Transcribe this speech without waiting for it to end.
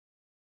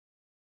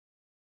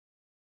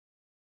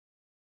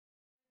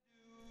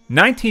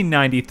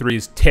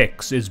1993's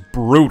Ticks is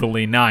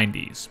brutally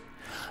 90s.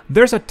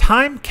 There's a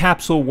time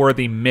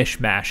capsule-worthy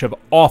mishmash of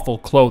awful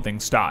clothing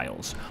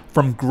styles,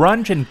 from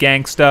grunge and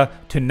gangsta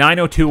to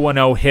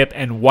 90210 hip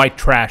and white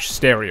trash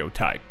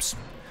stereotypes.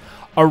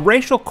 A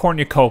racial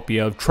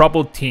cornucopia of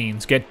troubled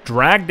teens get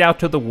dragged out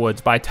to the woods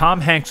by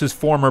Tom Hanks'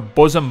 former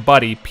bosom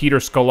buddy Peter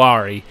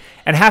Scolari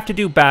and have to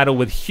do battle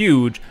with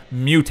huge,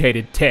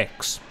 mutated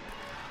ticks.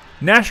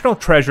 National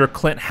treasure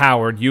Clint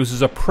Howard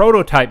uses a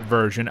prototype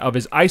version of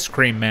his Ice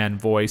Cream Man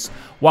voice,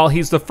 while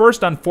he's the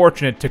first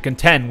unfortunate to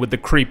contend with the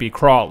creepy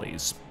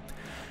crawlies.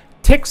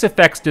 Ticks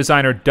effects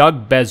designer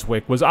Doug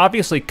Beswick was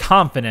obviously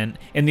confident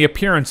in the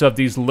appearance of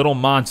these little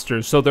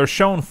monsters, so they're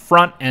shown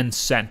front and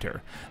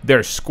center.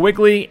 They're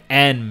squiggly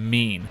and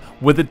mean,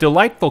 with a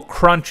delightful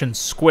crunch and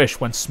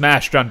squish when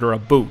smashed under a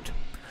boot.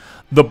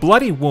 The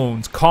bloody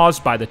wounds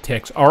caused by the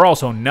ticks are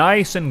also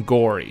nice and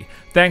gory,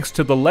 thanks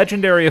to the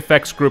legendary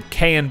effects group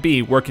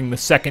K&B working the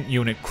second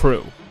unit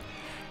crew.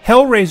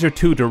 Hellraiser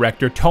 2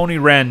 director Tony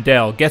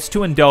Randell gets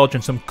to indulge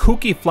in some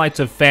kooky flights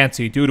of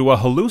fancy due to a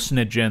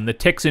hallucinogen the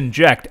ticks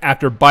inject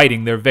after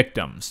biting their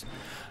victims.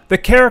 The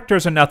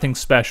characters are nothing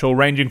special,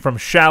 ranging from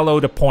shallow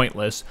to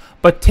pointless,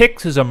 but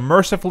Ticks is a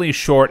mercifully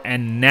short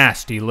and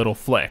nasty little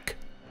flick.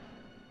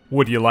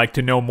 Would you like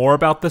to know more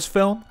about this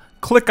film?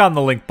 Click on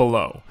the link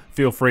below.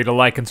 Feel free to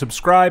like and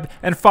subscribe,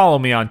 and follow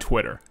me on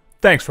Twitter.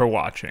 Thanks for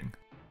watching.